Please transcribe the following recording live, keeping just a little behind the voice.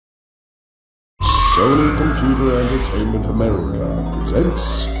Sony Computer Entertainment America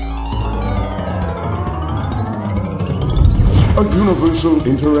presents a Universal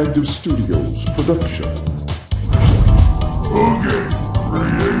Interactive Studios production. A game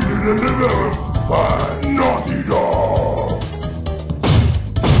created and developed by Naughty Dog.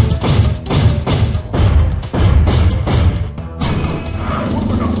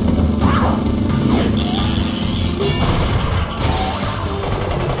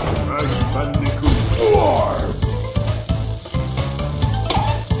 Crash Bandicoot 4.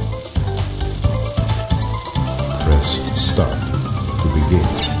 Press start to begin.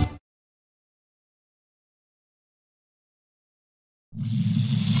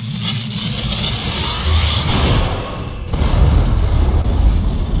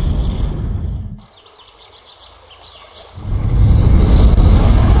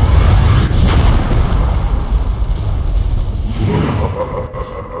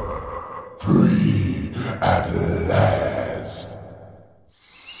 Free at last.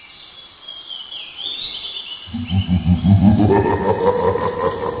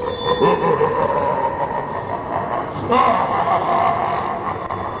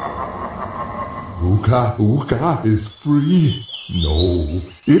 Uka is free. No,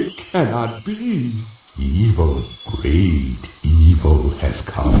 it cannot be. Evil, great evil has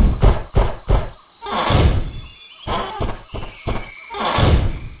come.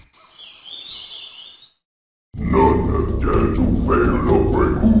 None have dared to fail to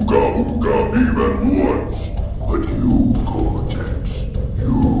break Uka even once. But you, Cortex,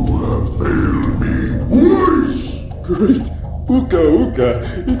 you have failed me twice. Great Uka,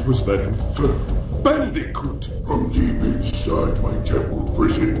 it was that infernal Bandicoot. From deep inside my temple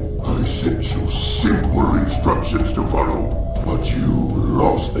prison, I sent you simple instructions to follow. But you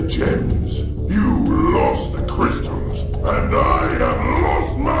lost the gems, you lost the crystals, and I have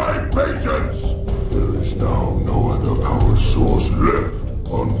lost my patience. There is now no other power source left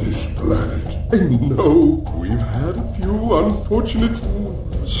on this planet. I know we've had a few unfortunate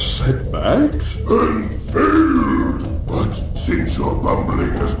setbacks. And failed. But since your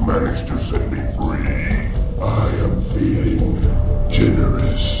bumbling has managed to set me free, I am feeling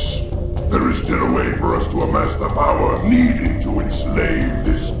generous. There is still a way for us to amass the power needed to enslave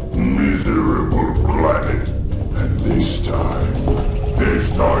this miserable planet. And this time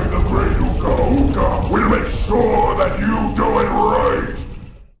the great Uka will make sure that you do it right.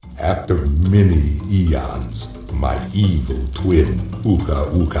 After many eons, my evil twin,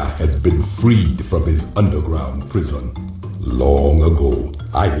 Uka, has been freed from his underground prison. Long ago,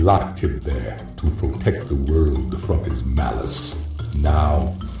 I locked him there to protect the world from his malice.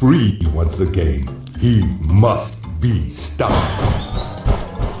 Now, free once again, he must be stopped.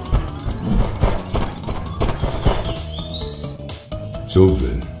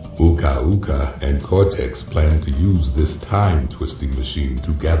 Children, Uka and Cortex plan to use this time-twisting machine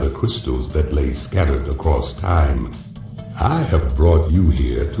to gather crystals that lay scattered across time. I have brought you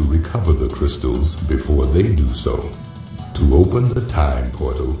here to recover the crystals before they do so. To open the time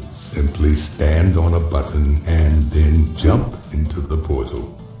portal, simply stand on a button and then jump into the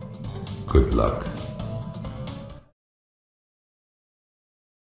portal. Good luck.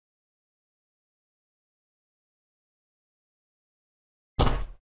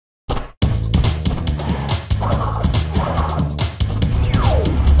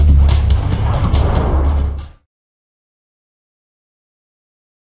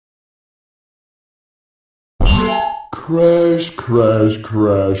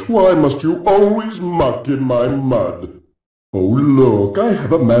 Crash, why must you always muck in my mud? Oh look, I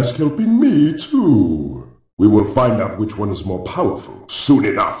have a mask helping me too. We will find out which one is more powerful soon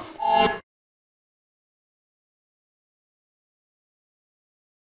enough.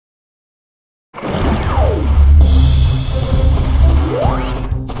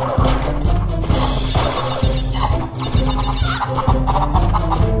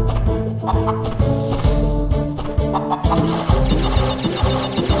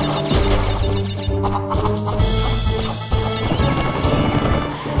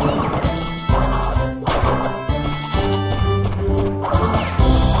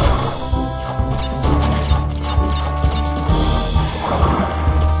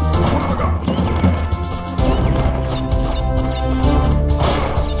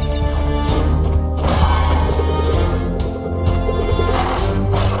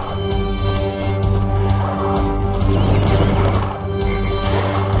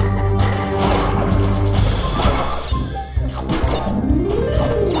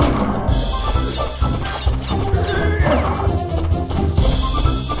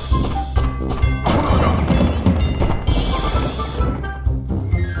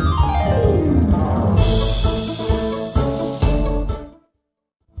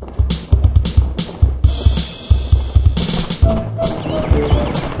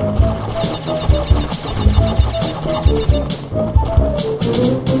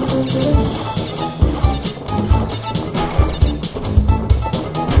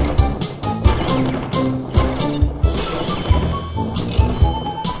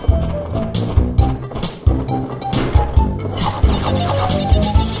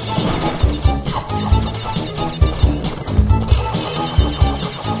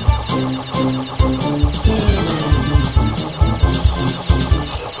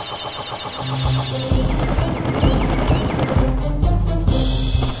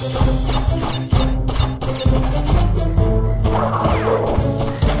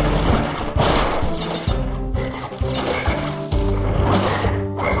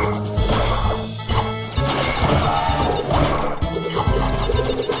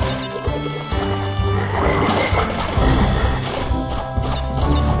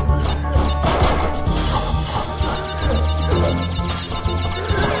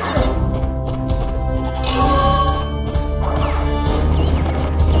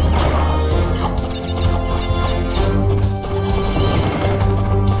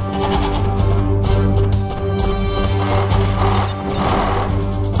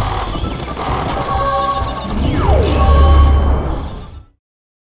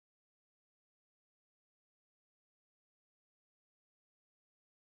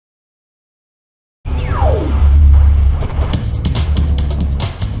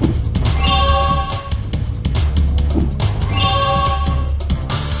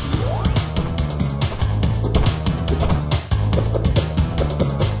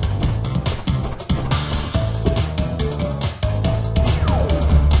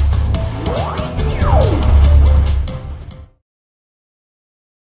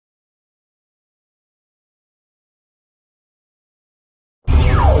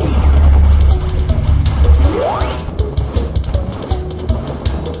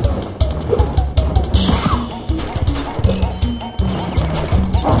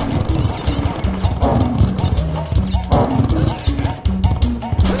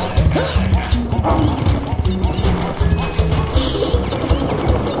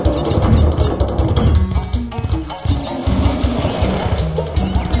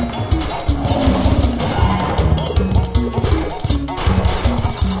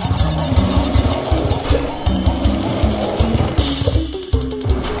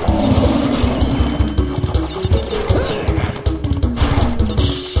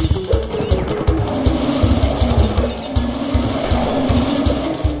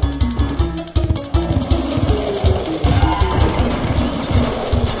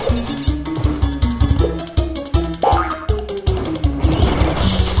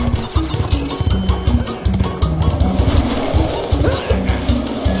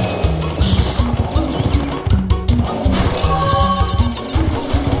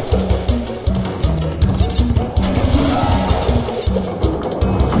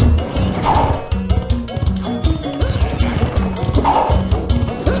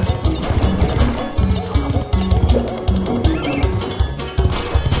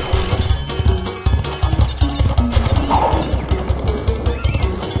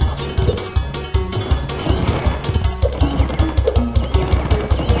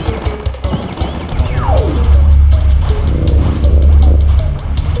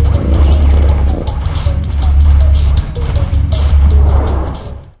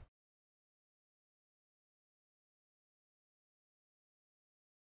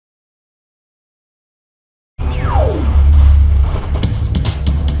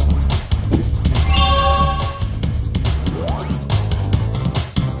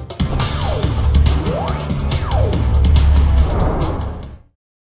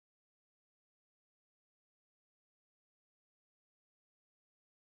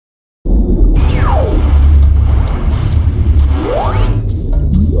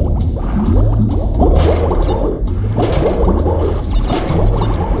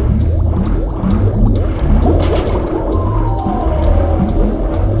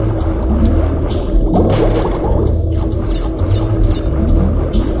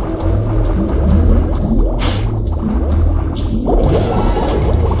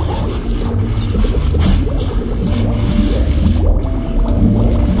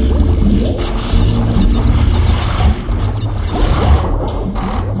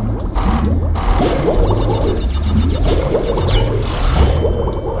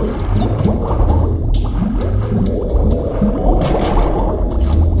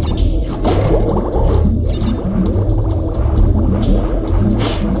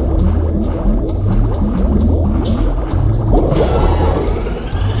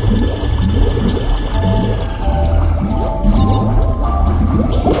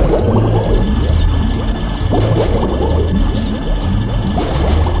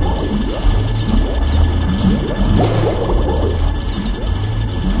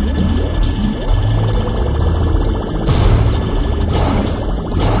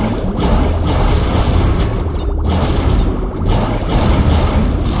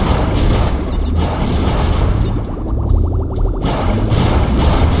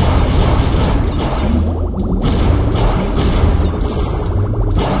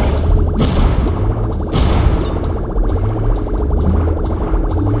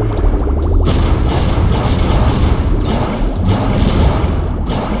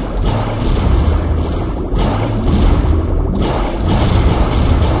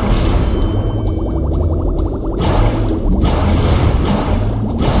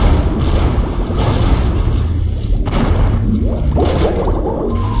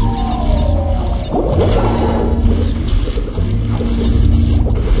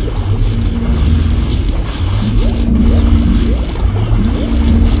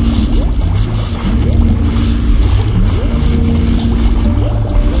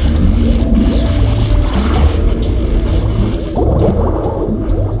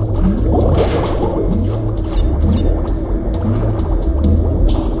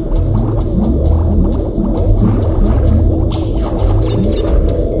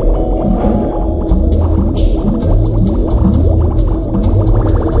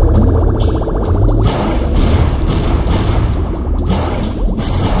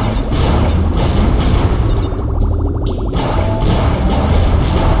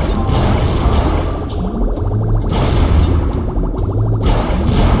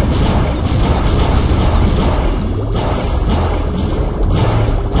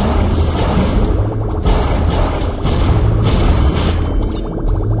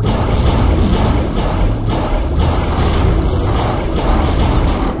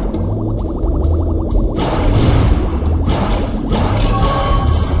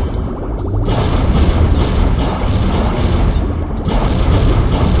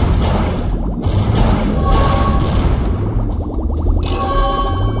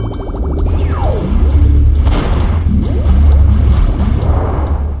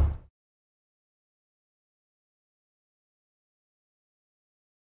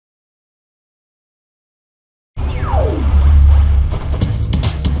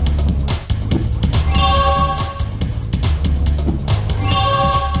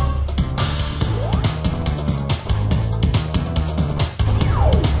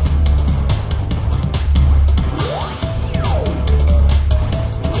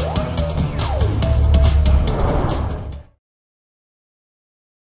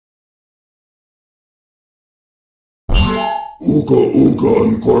 Uka Uka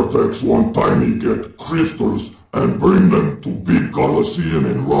and Cortex want Tiny get crystals and bring them to Big Colosseum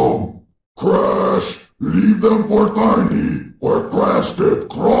in Rome. Crash, leave them for Tiny, or Crash get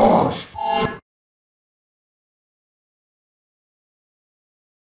crushed.